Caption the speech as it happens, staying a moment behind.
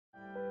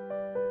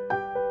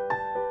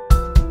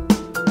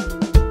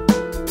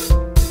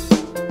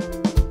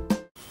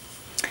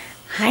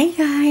Hi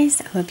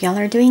guys, I hope y'all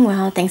are doing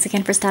well. Thanks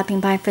again for stopping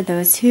by for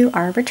those who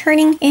are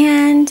returning,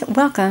 and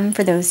welcome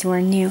for those who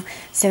are new.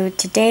 So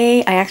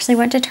today I actually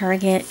went to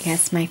Target,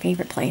 yes, my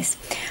favorite place,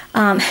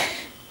 and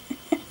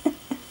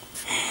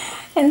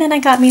then I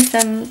got me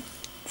some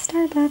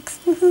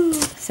Starbucks, woohoo!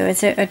 So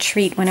it's a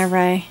treat whenever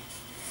I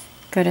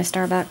go to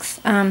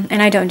Starbucks,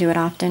 and I don't do it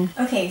often.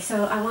 Okay,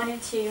 so I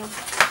wanted to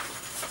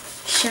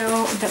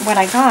show what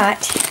I got.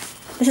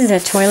 This is a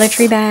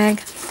toiletry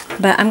bag.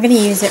 But I'm going to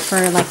use it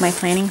for like my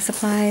planning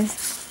supplies,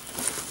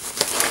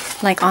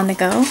 like on the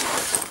go,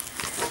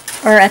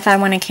 or if I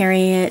want to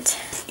carry it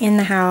in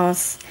the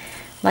house,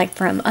 like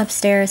from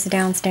upstairs to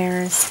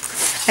downstairs.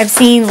 I've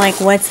seen like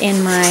what's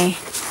in my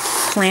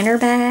planner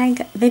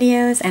bag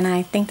videos, and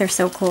I think they're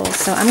so cool.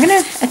 So I'm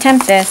going to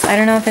attempt this. I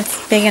don't know if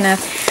it's big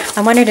enough.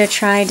 I wanted to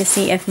try to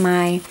see if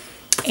my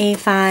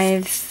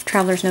A5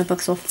 traveler's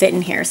notebooks will fit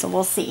in here, so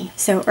we'll see.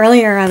 So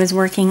earlier I was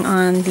working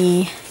on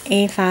the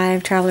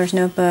A5 traveler's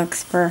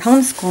notebooks for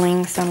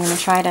homeschooling, so I'm going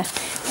to try to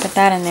put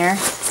that in there,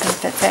 see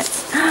if it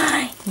fits.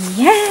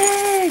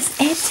 Yes!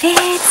 It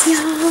fits,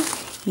 y'all!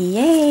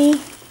 Yay!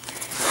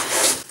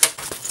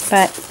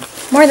 But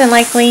more than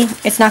likely,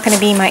 it's not going to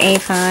be my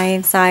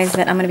A5 size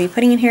that I'm going to be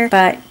putting in here,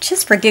 but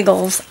just for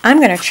giggles, I'm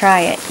going to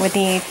try it with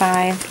the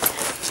A5.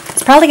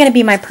 It's probably going to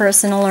be my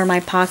personal or my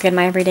pocket,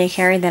 my everyday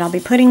carry that I'll be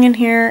putting in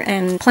here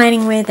and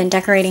planning with and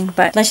decorating,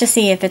 but let's just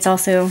see if it's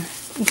also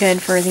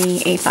good for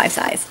the A5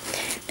 size.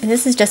 And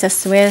this is just a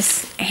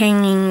Swiss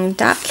hanging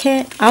dot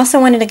kit. I also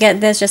wanted to get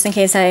this just in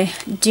case I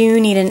do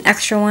need an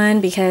extra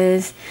one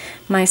because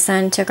my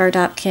son took our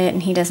dot kit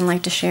and he doesn't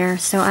like to share,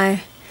 so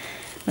I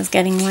was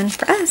getting one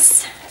for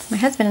us, my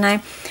husband and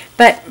I.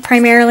 But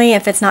primarily,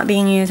 if it's not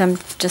being used, I'm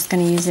just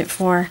going to use it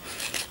for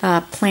a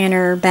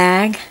planner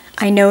bag.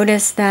 I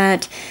noticed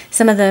that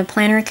some of the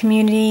planner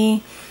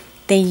community,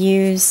 they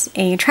use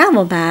a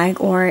travel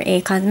bag or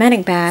a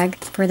cosmetic bag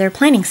for their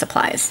planning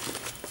supplies.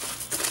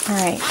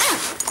 Alright,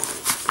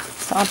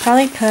 so I'll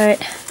probably put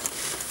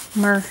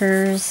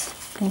markers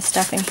and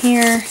stuff in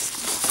here.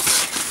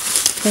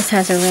 This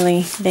has a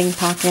really big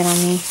pocket on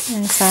the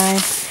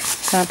inside,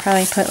 so I'll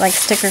probably put like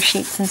sticker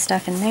sheets and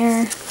stuff in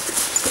there.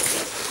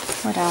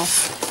 What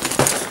else?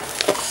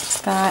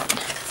 It's got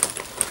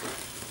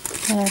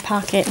another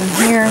pocket in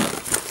here.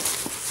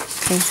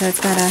 Okay, so it's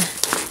got a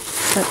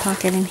slip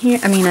pocket in here,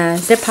 a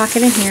zip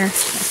pocket in here.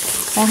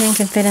 My whole hand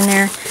can fit in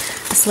there.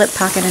 A slip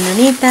pocket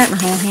underneath that, my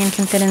whole hand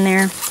can fit in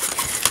there.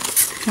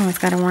 Oh, it's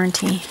got a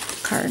warranty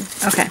card.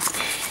 Okay.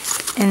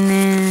 And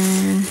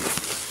then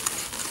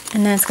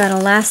it's got an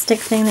elastic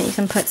thing that you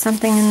can put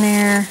something in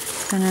there.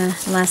 It's got an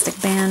elastic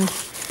band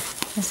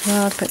as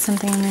well to put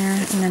something in there,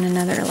 and then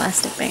another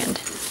elastic band.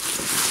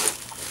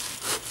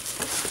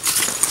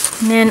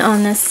 And then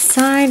on this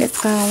side, it's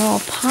got a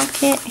little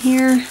pocket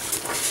here.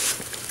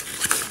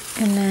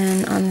 And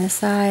then on this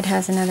side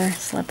has another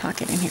slip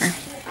pocket in here.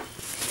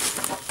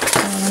 So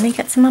let me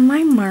get some of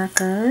my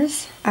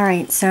markers.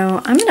 Alright,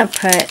 so I'm going to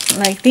put,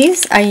 like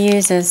these I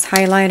use as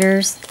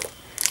highlighters.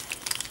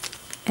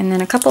 And then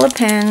a couple of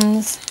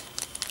pens.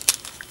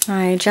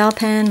 My gel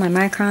pen, my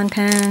micron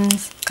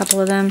pens, a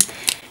couple of them.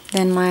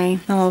 Then my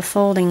little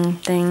folding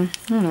thing.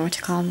 I don't know what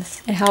to call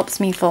this. It helps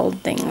me fold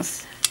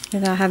things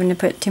without having to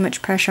put too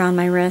much pressure on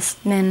my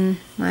wrist. Then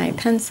my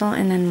pencil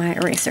and then my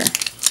eraser.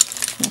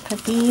 I'm going to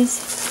put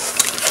these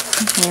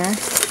here.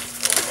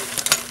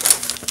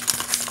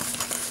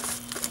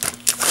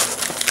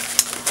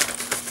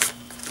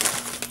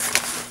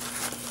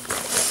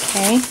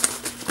 Okay,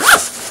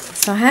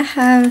 so I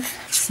have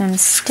some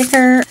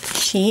sticker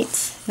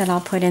sheets that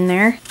I'll put in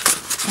there,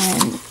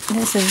 and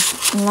this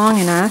is long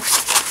enough,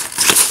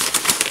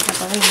 I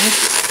believe,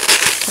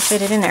 to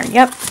fit it in there.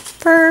 Yep,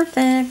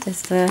 perfect.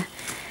 It's the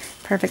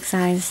perfect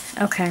size.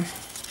 Okay,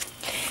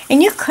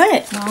 and you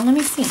could, well, let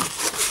me see.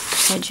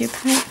 Could you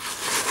put?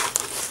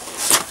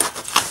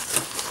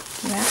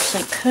 You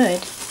actually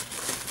could.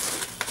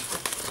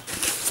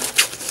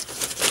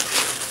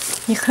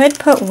 You could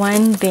put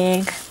one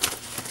big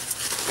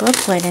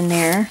booklet in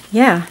there.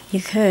 Yeah,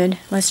 you could.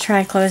 Let's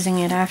try closing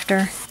it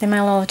after. Then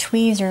my little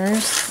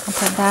tweezers. I'll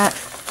put that.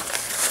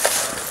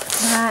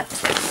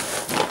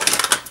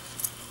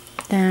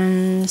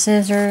 Then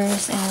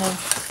scissors and the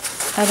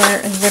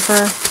other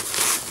zipper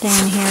thing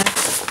in here.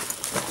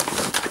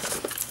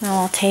 A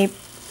little tape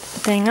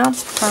thing. I'll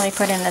probably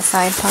put in the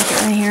side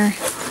pocket right here.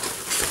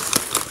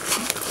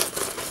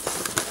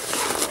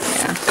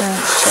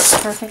 That fits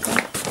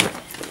perfectly.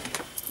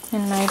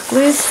 And my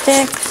glue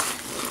stick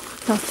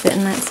will fit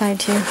in that side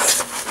too.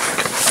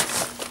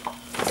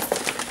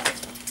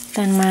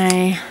 Then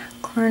my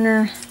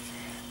corner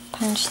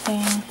punch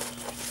thing.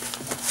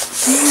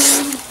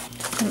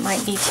 It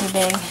might be too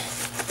big.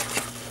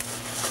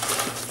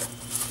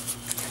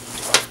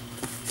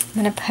 I'm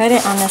going to put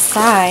it on the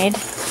side.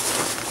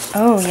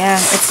 Oh yeah,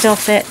 it still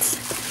fits.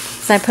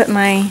 So I put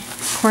my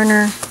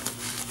corner.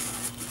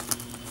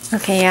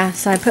 Okay, yeah,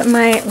 so I put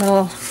my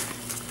little,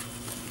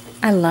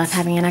 I love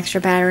having an extra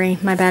battery.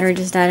 My battery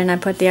just died and I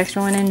put the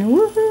extra one in.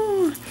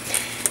 Woohoo!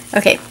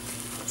 Okay,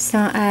 so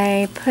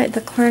I put the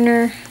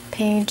corner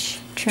page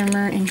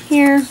trimmer in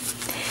here.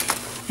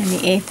 And the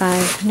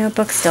A5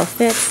 notebook still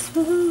fits.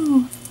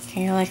 Woohoo!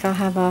 Okay, like I'll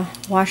have a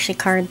washi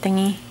card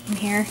thingy in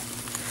here.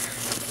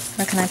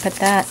 Where can I put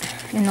that?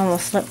 In a little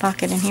slip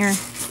pocket in here.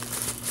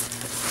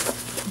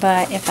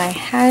 But if I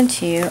had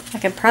to, I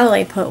could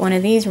probably put one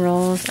of these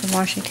rolls of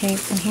washi tape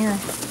in here.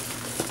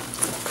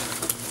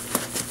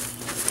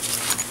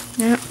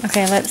 Yep.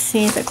 Okay, let's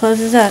see if it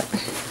closes up.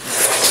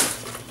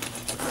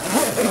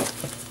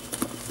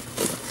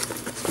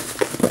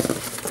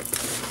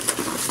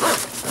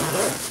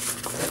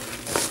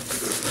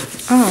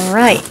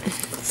 Alright,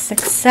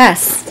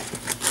 success.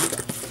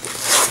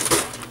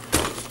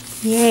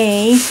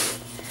 Yay.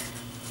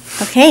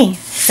 Okay,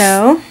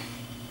 so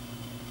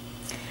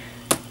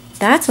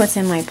that's what's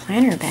in my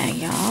planner bag,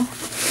 y'all.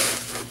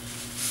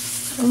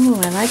 Ooh,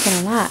 I like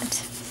it a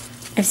lot.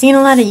 I've seen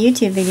a lot of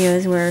YouTube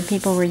videos where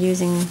people were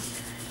using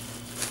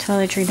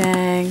toiletry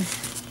bags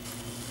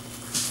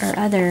or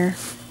other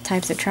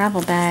types of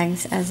travel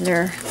bags as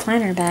their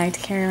planner bag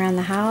to carry around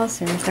the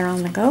house or if they're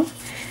on the go.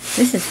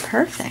 This is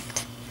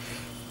perfect.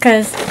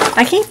 Because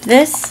I keep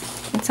this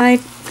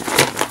inside.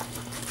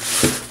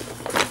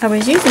 I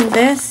was using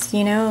this,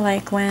 you know,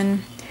 like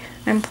when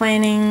I'm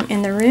planning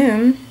in the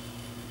room.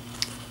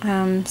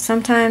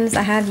 Sometimes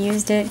I have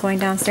used it going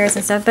downstairs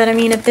and stuff, but I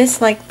mean, if this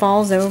like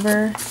falls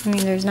over, I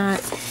mean, there's not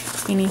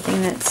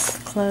anything that's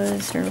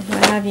closed or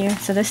what have you.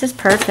 So this is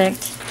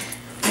perfect.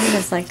 I can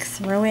just like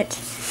throw it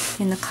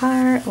in the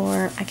car,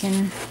 or I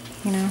can,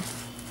 you know,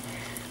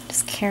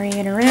 just carry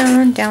it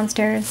around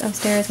downstairs,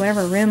 upstairs,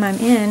 whatever room I'm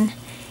in.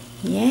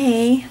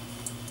 Yay.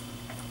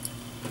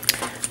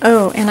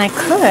 Oh, and I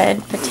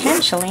could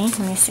potentially, let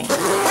me see,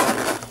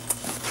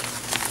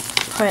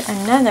 put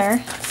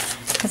another,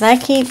 because I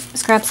keep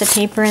scraps of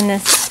paper in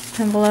this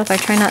envelope. I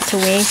try not to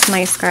waste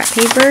my scrap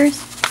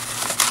papers.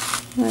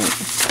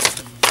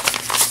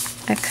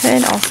 I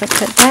could also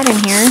put that in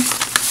here.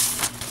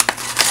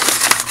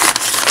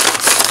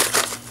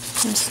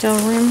 There's still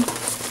room.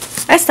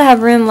 I still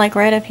have room like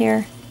right up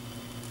here.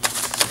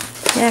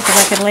 Yeah, because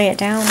I could lay it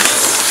down.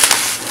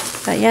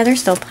 But yeah, there's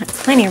still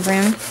plenty of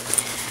room.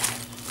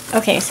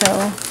 Okay,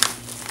 so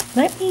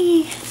let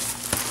me,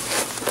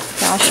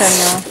 okay, I'll show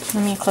you.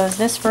 Let me close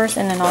this first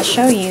and then I'll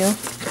show you.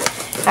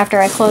 After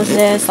I close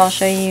this, I'll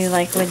show you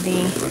like with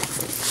the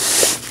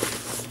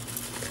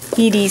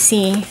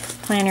EDC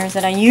planners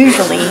that I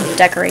usually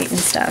decorate and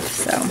stuff.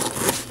 So,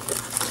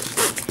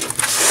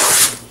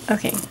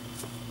 okay,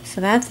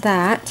 so that's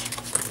that.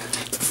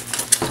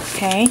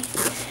 Okay,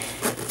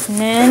 and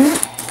then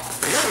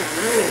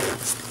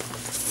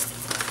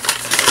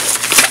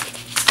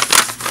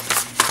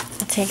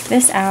I'll take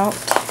this out.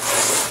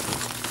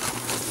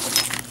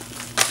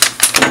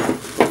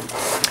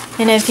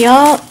 And if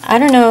y'all, I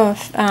don't know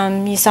if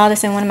you saw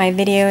this in one of my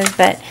videos,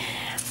 but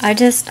I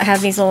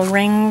have these little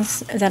rings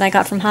that I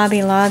got from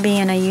Hobby Lobby,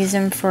 and I use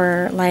them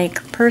for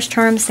like purse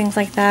charms, things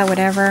like that,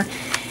 whatever.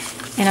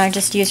 And I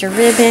just use a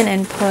ribbon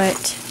and put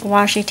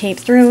washi tape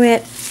through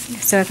it.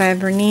 So if I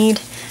ever need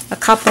a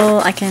couple,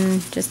 I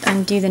can just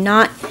undo the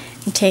knot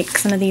and take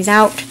some of these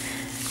out.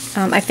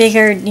 I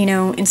figured, you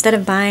know, instead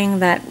of buying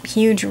that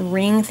huge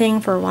ring thing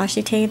for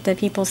washi tape that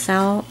people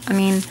sell, I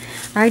mean,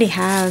 I already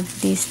have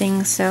these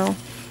things, so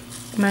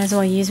might as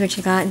well use what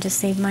you got and just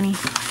save money.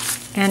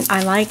 And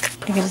I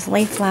can just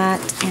lay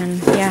flat,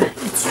 and yeah,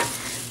 it's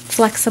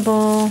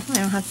flexible. I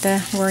don't have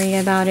to worry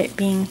about it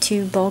being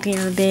too bulky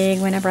or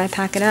big whenever I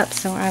pack it up,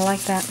 so I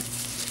like that.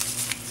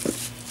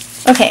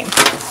 Okay,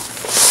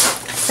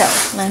 so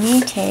let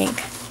me take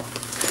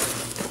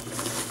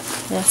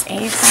this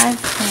A5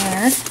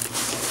 planner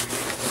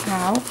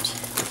out.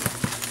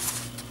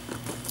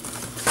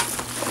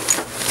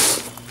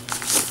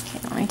 Okay,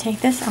 let me take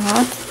this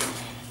off.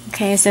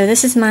 Okay, so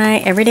this is my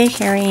everyday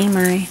carry,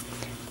 my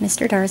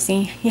Mr.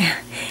 Darcy. Yeah,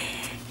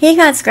 he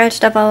got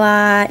scratched up a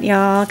lot,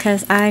 y'all,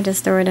 because I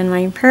just threw it in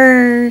my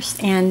purse.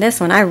 And this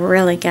one, I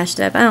really gashed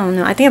up. I don't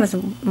know. I think it was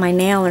my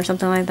nail or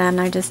something like that, and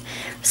I just,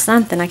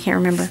 something, I can't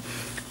remember.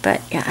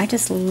 But yeah, I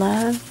just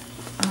love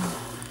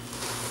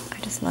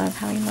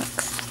how he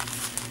looks.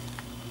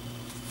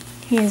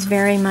 He is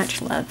very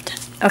much loved.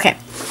 Okay,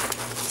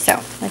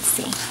 so let's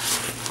see.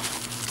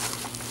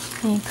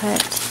 Let me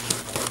put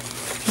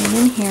him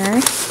in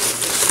here.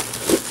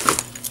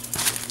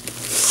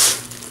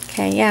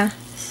 Okay, yeah,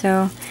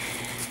 so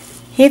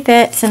he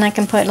fits, and I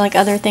can put like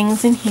other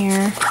things in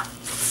here.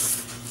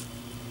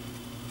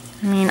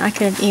 I mean, I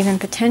could even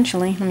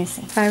potentially, let me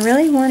see. If I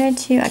really wanted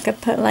to, I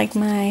could put like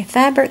my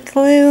fabric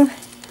glue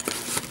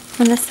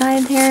on the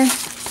side there.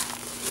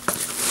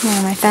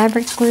 Yeah, my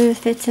fabric glue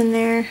fits in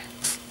there.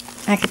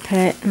 I could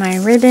put my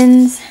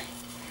ribbons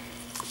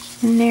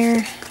in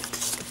there.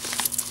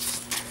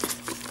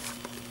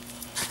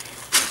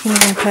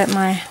 Even put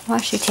my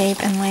washi tape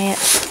and lay it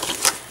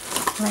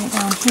right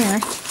down here.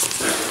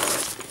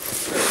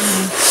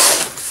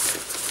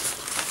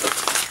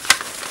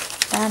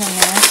 That in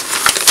there.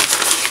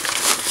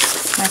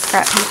 My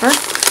scrap paper,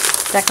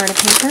 decorative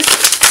paper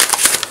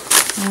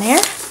in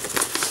there.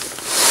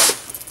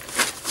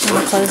 I'm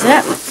going to close it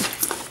up.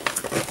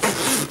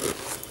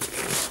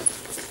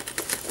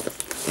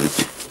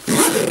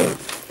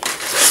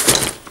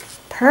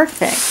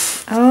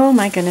 perfect. Oh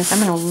my goodness, I'm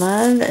gonna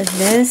love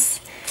this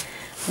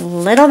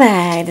little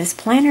bag, this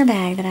planner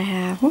bag that I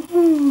have.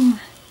 Woohoo!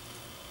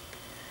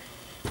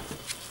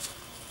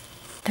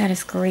 That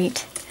is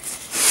great.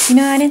 You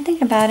know, I didn't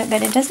think about it,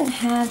 but it doesn't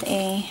have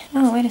a...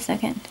 Oh, wait a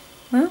second.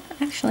 Well,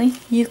 actually,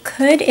 you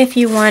could if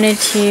you wanted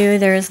to.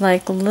 There's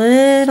like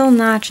little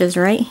notches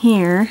right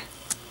here.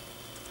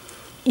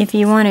 If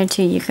you wanted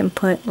to, you can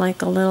put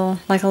like a little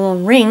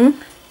ring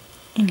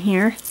in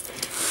here,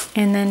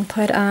 and then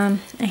put a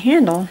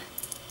handle,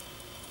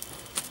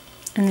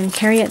 and then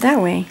carry it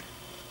that way.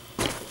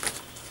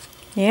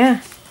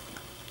 Yeah,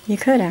 you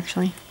could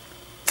actually.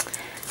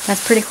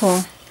 That's pretty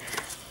cool.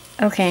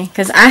 Okay,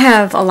 because I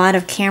have a lot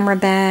of camera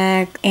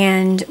bag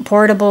and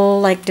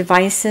portable like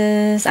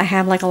devices. I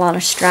have like a lot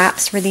of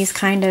straps for these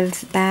kind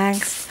of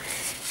bags.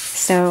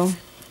 So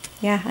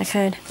yeah, I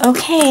could.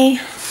 Okay,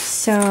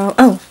 so,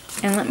 oh,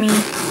 and let me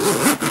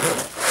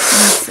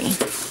see.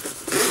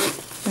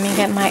 Let me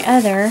get my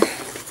other,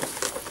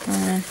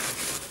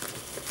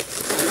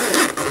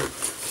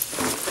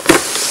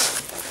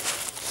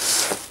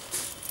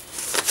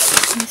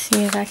 let's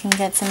see if I can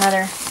get some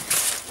other,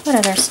 what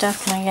other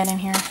stuff can I get in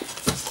here?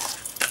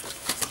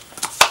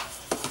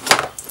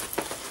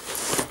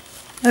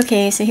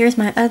 Okay, so here's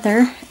my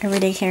other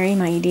everyday carry,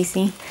 my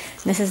EDC.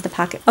 This is the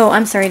pocket. Oh,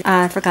 I'm sorry,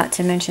 I forgot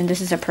to mention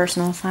this is a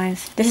personal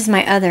size. This is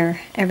my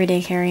other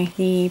everyday carry,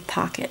 the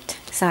pocket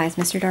size,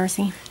 Mr.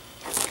 Darcy.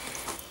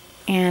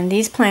 And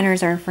these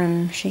planners are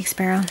from Chic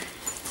Sparrow.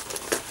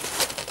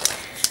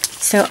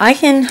 So I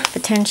can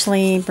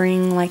potentially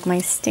bring like my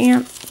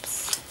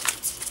stamps,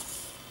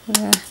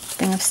 a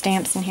thing of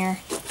stamps in here.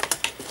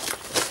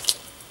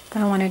 If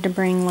I wanted to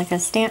bring like a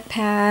stamp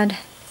pad, I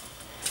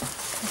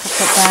could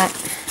put that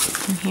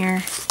in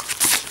here,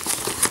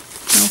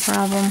 no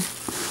problem.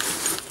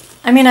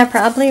 I mean, I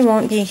probably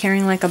won't be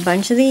carrying like a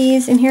bunch of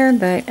these in here,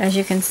 but as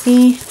you can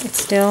see, it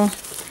still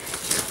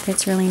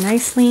fits really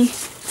nicely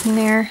in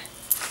there.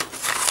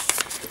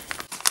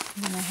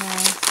 And then I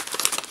have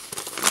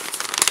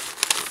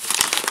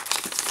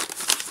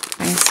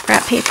my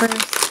scrap papers.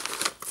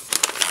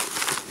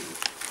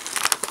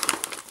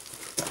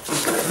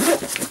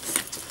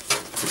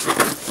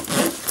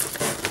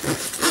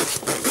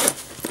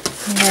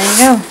 And there you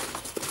go.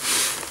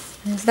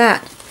 There's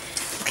that.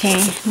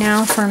 Okay,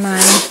 now for my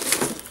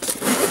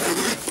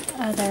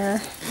other,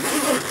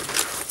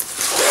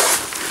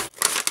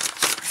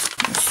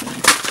 let's see.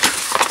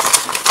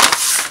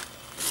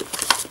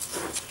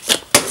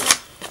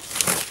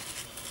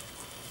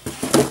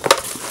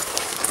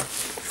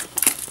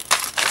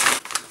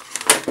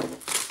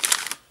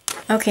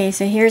 Okay,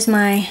 so here's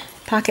my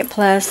Pocket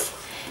Plus.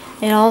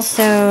 It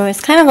also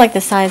is kind of like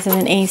the size of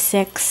an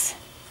A6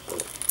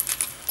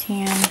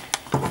 tan.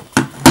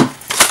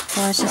 So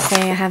let's just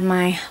say I have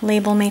my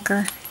label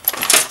maker.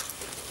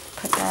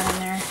 Put that in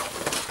there.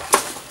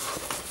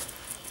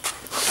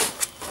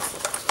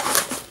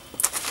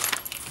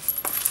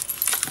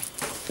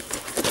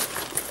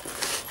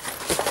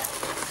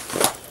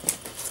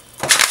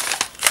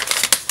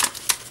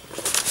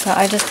 So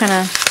I just kind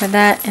of put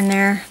that in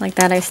there like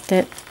that. I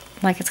stitch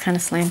like it's kind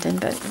of slanted,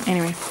 but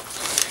anyway,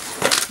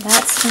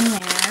 that's in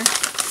there.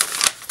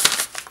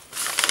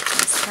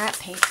 Some scrap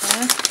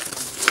paper.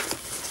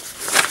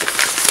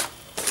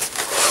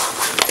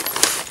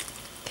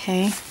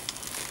 Okay.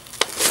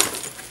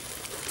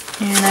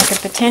 And I could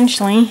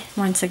potentially,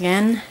 once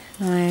again,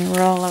 my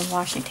roll of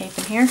washi tape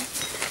in here.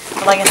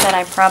 But like I said,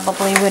 I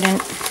probably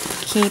wouldn't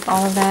keep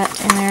all of that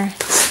in there.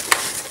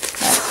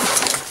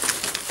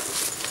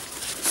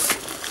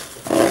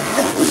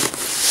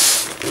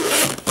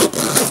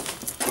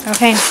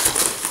 Okay,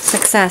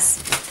 success.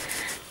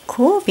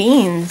 Cool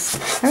beans.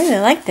 I really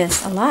like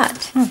this a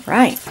lot. All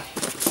right.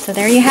 So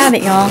there you have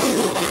it, y'all.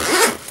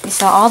 You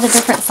saw all the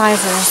different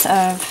sizes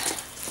of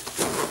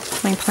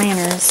my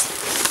planners.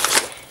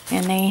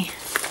 And they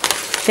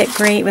fit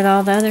great with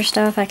all the other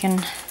stuff I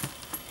can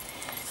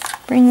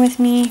bring with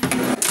me.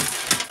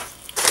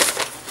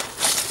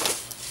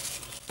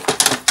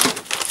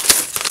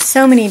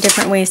 So many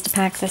different ways to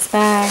pack this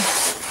bag.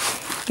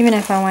 Even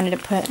if I wanted to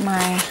put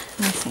my, let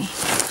me see.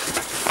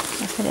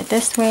 Put it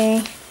this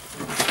way,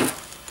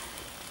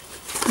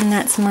 and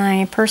that's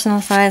my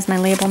personal size, my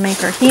label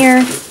maker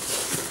here.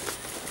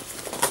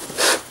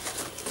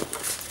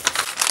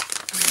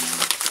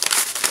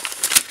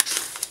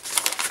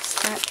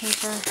 Scrap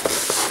paper.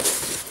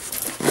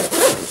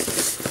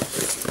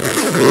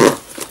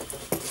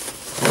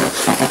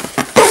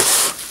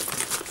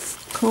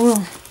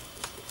 Cool.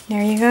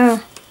 There you go.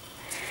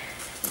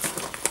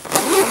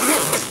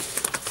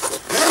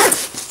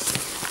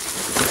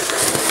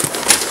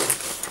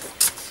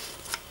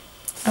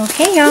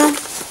 Okay, y'all.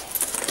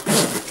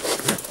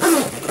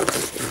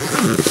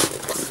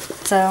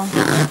 So,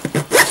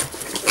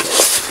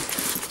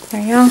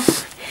 there you go.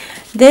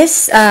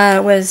 This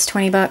was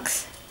 20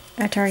 bucks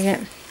at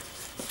Target.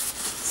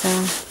 So,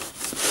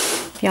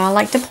 if y'all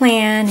like to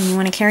plan and you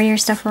want to carry your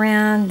stuff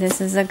around,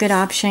 this is a good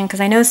option. Because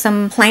I know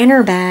some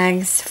planner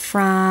bags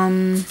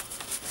from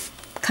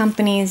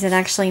companies that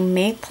actually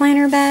make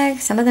planner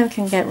bags. Some of them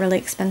can get really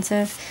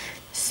expensive.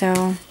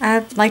 So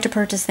I like to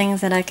purchase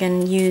things that I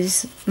can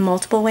use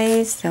multiple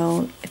ways.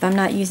 So if I'm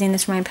not using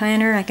this for my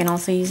planner, I can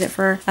also use it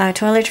for a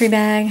toiletry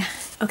bag.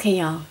 Okay,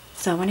 y'all.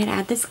 So I wanted to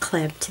add this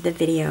clip to the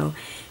video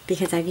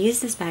because I've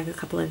used this bag a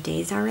couple of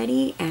days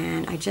already,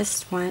 and I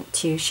just want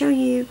to show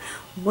you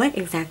what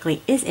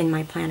exactly is in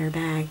my planner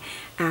bag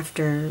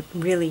after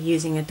really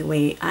using it the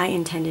way I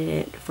intended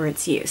it for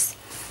its use.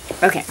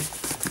 Okay.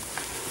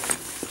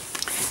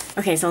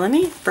 Okay, so let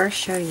me first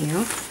show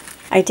you.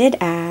 I did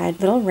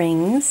add little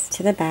rings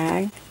to the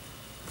bag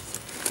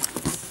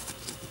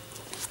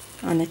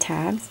on the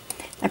tabs.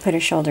 I put a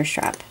shoulder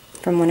strap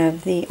from one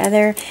of the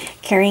other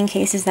carrying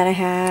cases that I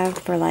have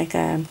for like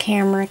a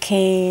camera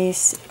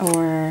case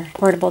or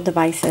portable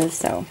devices,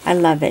 so I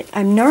love it.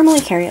 I normally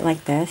carry it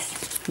like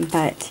this,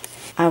 but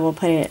I will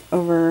put it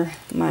over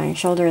my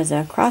shoulder as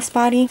a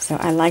crossbody, so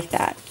I like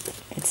that.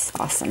 It's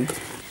awesome.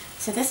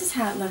 So this is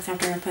how it looks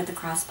after I put the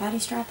crossbody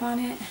strap on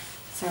it.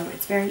 So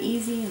it's very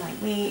easy,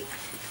 lightweight,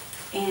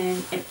 and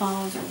it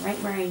falls right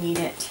where I need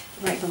it,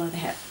 right below the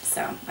hip.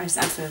 So I just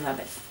absolutely love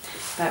it.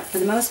 But for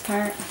the most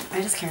part,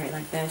 I just carry it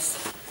like this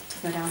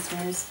to go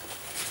downstairs.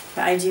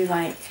 But I do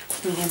like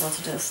being able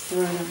to just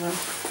throw it over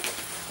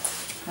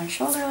my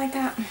shoulder like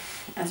that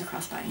as a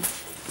crossbody.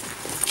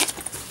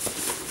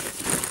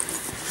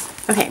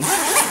 Okay.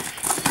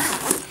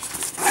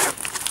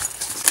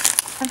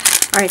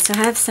 Alright, so I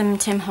have some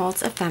Tim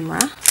Holtz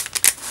ephemera.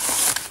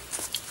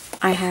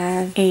 I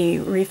have a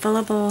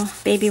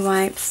refillable baby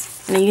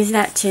wipes, and I use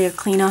that to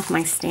clean off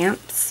my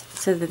stamps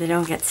so that they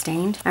don't get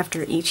stained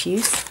after each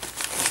use.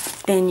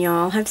 Then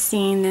y'all have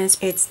seen this.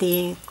 It's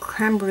the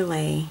creme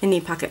brulee in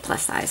the pocket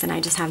plus size, and I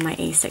just have my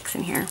A6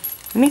 in here.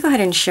 Let me go ahead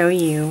and show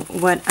you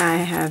what I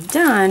have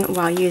done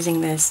while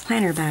using this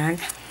planner bag.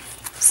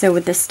 So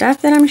with the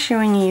stuff that I'm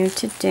showing you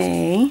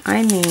today,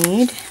 I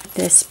made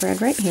this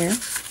spread right here.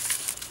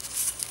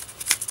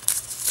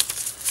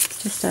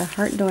 Just a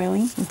heart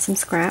doily and some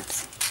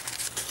scraps.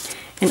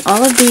 And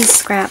all of these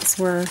scraps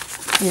were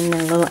in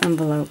a little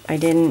envelope. I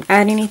didn't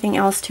add anything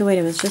else to it.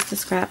 It was just the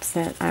scraps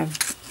that I've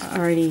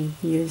already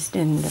used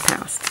in the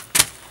past.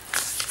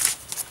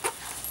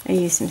 I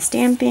used some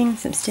stamping,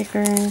 some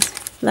stickers,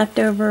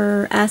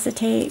 leftover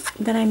acetate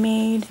that I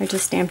made. I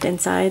just stamped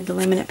inside the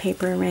laminate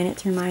paper and ran it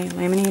through my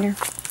laminator.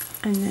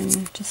 And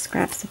then just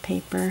scraps of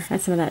paper.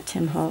 That's some of that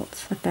Tim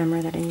Holtz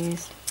ephemera that I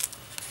used.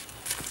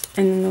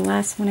 And then the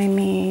last one I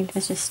made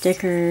was just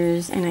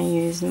stickers, and I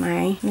used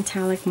my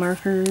metallic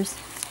markers.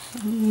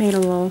 Made a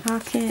little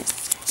pocket.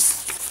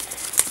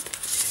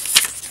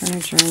 Kind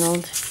of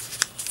journaled.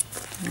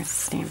 That's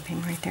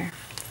stamping right there.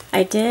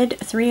 I did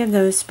 3 of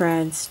those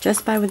spreads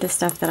just with the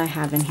stuff that I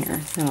have in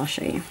here, and I'll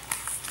show you.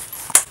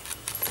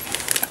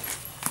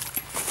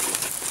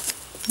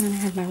 And then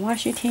I have my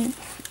washi tape.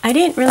 I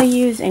didn't really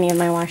use any of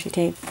my washi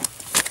tape.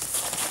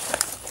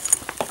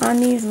 On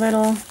these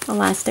little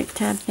elastic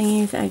tab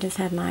thingies, I just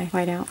had my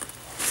white out.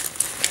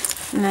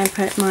 And I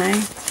put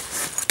my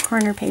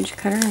corner page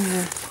cutter in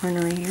the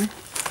corner right here.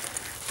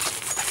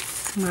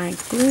 My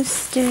glue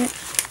stick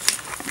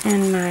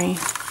and my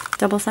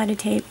double-sided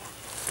tape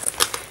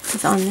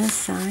is on this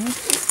side.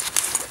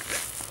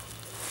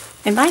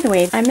 And by the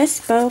way, I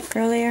misspoke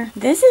earlier.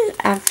 This is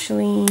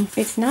actually,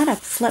 it's not a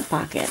slip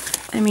pocket.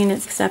 I mean,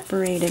 it's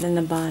separated in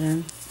the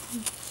bottom.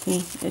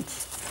 See,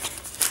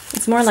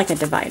 it's more like a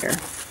divider.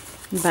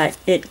 But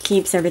it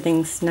keeps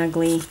everything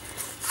snugly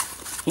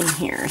in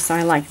here, so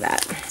I like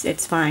that.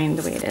 It's fine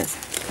the way it is.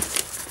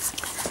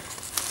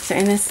 So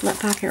in this slip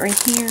pocket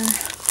right here,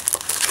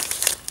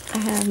 I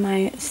have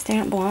my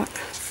stamp block.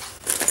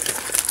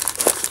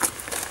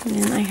 And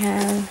then I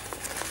have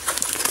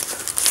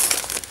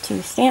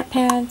 2 stamp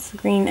pads,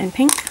 green and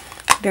pink,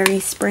 very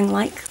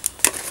spring-like.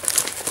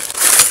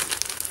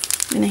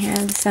 Then I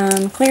have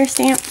some clear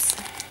stamps,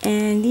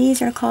 and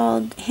these are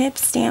called Hip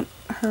Stamp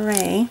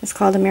Hooray. It's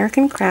called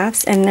American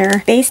Crafts, and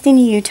they're based in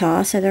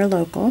Utah, so they're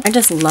local. I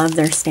just love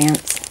their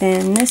stamps.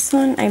 Then this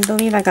one, I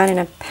believe I got in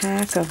a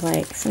pack of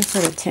like some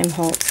sort of Tim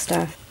Holtz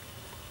stuff.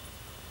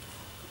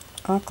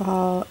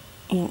 Alcohol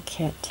ink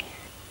kit.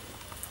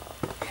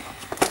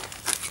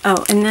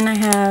 Oh, and then I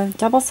have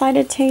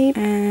double-sided tape,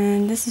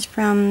 and this is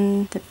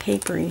from the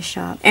Papery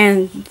Shop.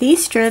 And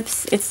these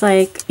strips, it's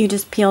like you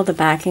just peel the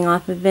backing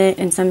off of it,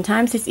 and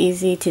sometimes it's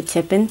easy to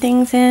tip in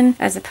things in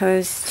as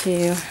opposed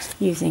to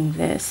using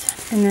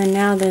this. And then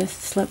now the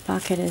slip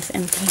pocket is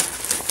empty,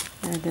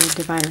 the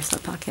divider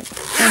slip pocket.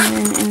 And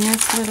then in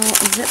this little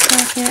zip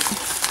pocket,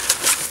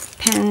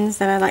 pens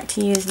that I like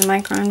to use, the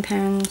micron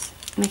pens,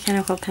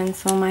 mechanical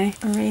pencil, my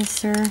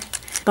eraser,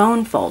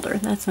 bone folder,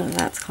 that's what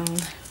that's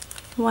called.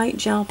 White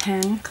gel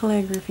pen,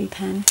 calligraphy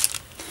pen.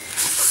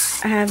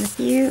 I have a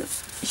few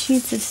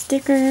sheets of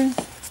stickers,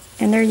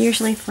 and they're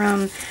usually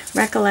from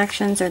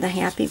Recollections or the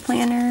Happy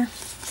Planner.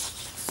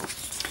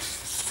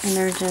 And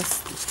they're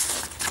just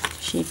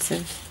sheets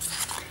of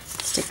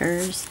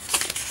stickers.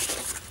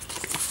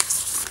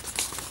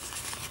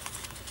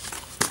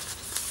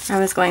 I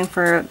was going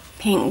for a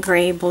pink,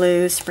 gray,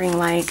 blue,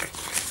 spring-like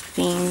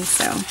theme,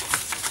 so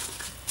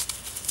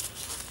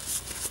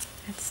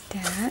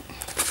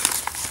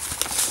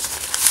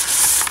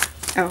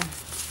Oh,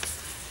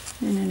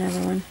 and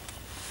another one.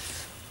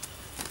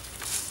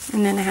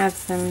 And then I have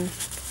some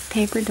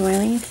paper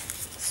doilies,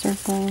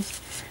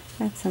 circles,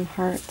 got some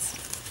hearts,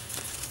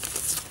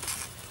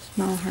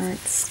 small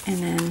hearts,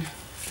 and then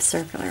a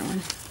circular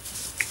one.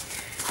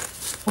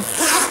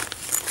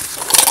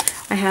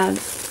 I have,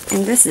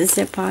 and this is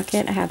zip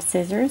pocket, I have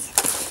scissors,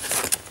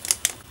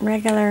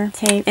 regular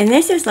tape, and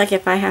this is like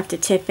if I have to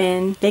tip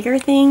in bigger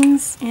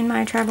things in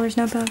my traveler's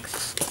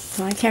notebooks.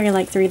 So I carry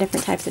like 3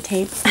 different types of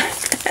tape.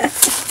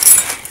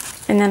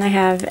 And then I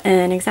have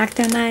an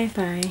X-Acto knife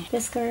by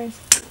Fiskars.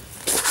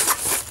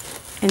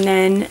 And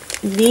then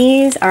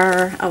these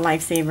are a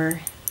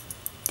lifesaver.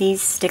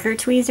 These sticker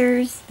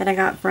tweezers that I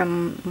got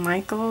from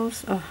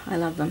Michael's. Oh, I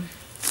love them.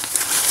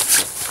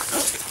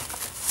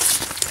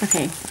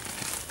 Okay,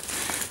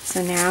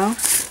 so now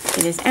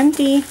it is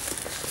empty.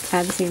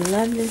 I absolutely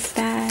love this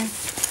bag.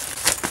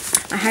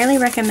 I highly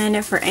recommend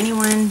it for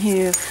anyone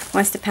who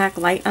wants to pack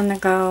light on the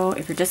go,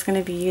 if you're just going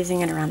to be using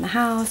it around the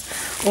house,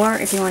 or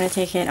if you want to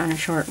take it on a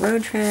short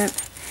road trip.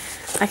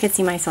 I could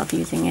see myself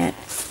using it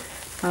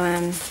while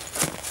I'm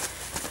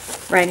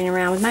riding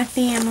around with my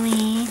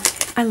family.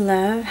 I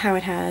love how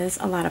it has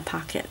a lot of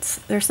pockets.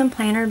 There's some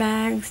planner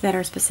bags that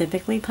are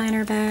specifically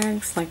planner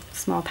bags, like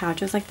small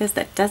pouches like this,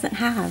 that doesn't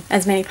have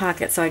as many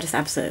pockets, so I just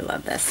absolutely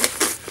love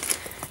this.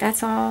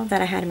 That's all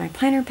that I had in my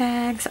planner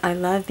bags. I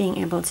love being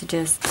able to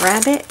just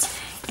grab it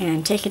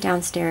and take it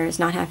downstairs,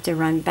 not have to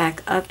run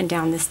back up and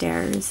down the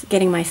stairs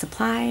getting my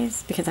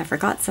supplies because I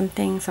forgot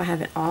something, so I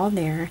have it all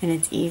there and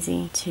it's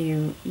easy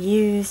to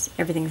use.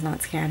 Everything's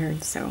not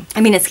scattered, so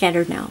I mean it's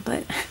scattered now,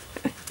 but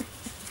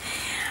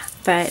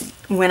but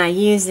when I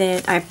use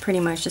it, I pretty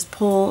much just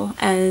pull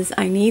as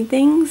I need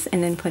things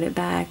and then put it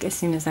back as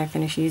soon as I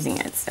finish using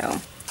it,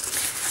 so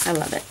I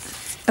love it.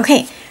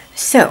 Okay,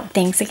 so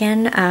thanks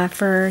again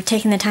for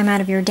taking the time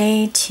out of your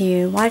day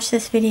to watch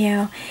this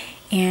video,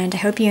 and I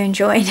hope you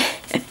enjoyed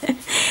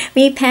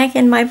me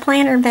packing my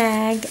planner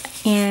bag.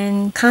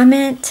 And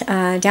comment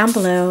down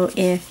below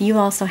if you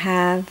also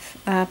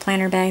have a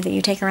planner bag that you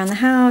take around the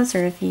house,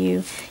 or if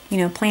you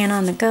plan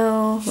on the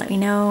go. Let me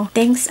know.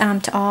 Thanks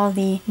to all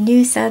the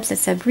new subs that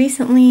subbed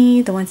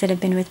recently, the ones that have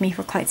been with me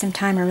for quite some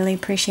time. I really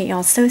appreciate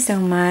y'all so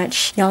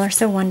much. Y'all are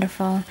so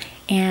wonderful.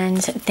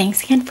 And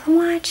thanks again for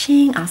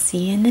watching. I'll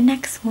see you in the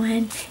next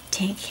one.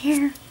 Take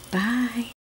care. Bye.